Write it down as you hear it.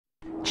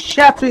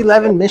Chapter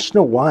 11,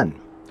 Mishnah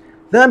 1.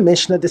 The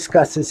Mishnah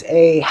discusses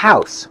a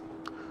house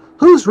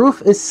whose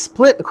roof is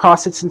split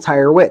across its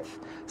entire width,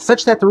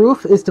 such that the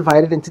roof is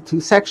divided into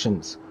two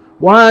sections,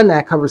 one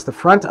that covers the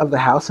front of the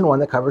house and one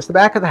that covers the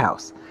back of the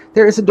house.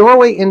 There is a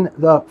doorway in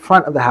the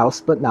front of the house,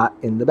 but not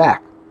in the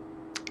back.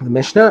 The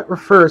Mishnah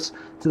refers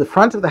to the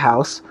front of the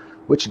house,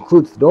 which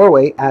includes the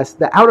doorway, as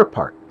the outer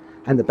part,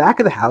 and the back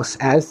of the house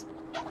as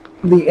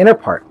the inner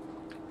part.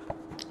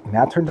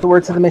 Now turn to the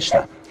words of the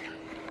Mishnah.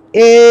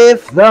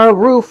 If the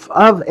roof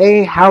of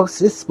a house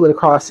is split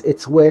across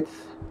its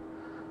width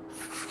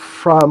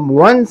from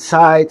one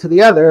side to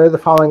the other, the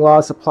following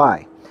laws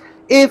apply.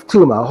 If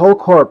tuma, a whole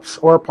corpse,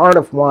 or part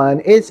of one,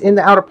 is in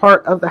the outer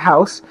part of the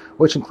house,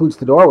 which includes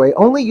the doorway,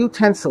 only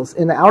utensils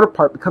in the outer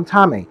part become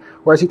tame,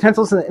 whereas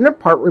utensils in the inner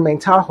part remain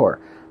tahor.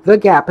 The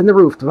gap in the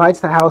roof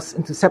divides the house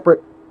into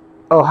separate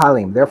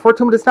ohalim. Therefore,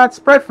 tuma does not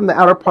spread from the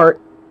outer part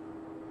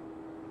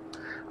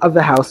of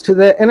the house to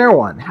the inner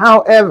one.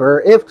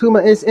 However, if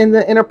tuma is in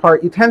the inner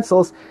part,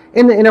 utensils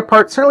in the inner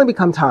part certainly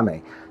become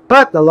tame.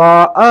 But the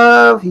law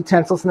of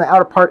utensils in the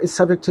outer part is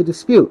subject to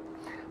dispute.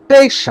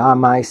 Beis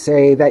Shammai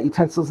say that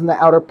utensils in the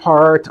outer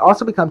part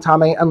also become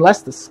tame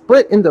unless the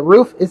split in the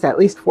roof is at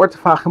least 4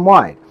 tefachim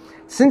wide.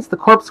 Since the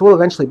corpse will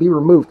eventually be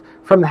removed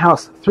from the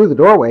house through the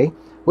doorway,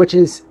 which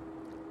is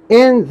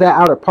in the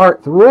outer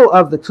part, the rule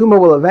of the tuma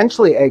will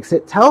eventually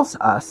exit tells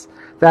us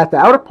that the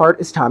outer part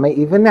is tame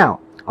even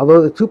now,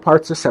 although the two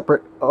parts are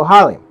separate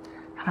ohalim.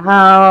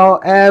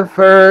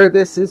 However,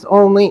 this is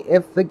only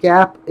if the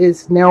gap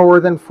is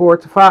narrower than 4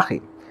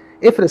 tefachim.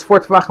 If it is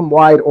 4 tefachim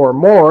wide or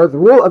more, the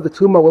rule of the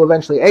tuma will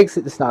eventually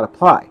exit does not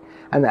apply,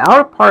 and the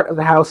outer part of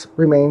the house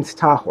remains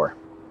tahor.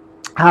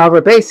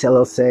 However, Beis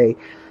Hillel say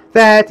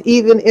that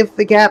even if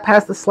the gap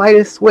has the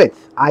slightest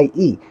width,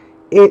 i.e.,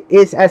 it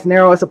is as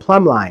narrow as a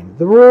plumb line,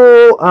 the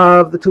rule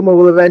of the tuma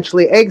will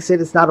eventually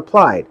exit is not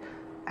applied,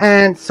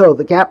 and so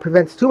the gap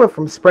prevents tuma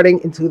from spreading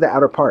into the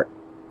outer part.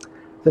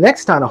 The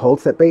next Tana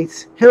holds that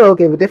Beis Hillel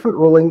gave a different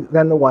ruling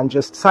than the one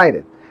just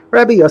cited.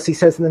 Rabbi Yossi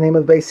says in the name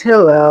of Beis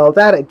Hillel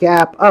that a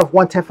gap of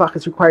 1 tefach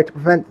is required to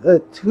prevent the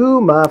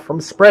tuma from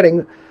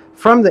spreading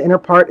from the inner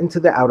part into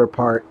the outer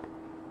part.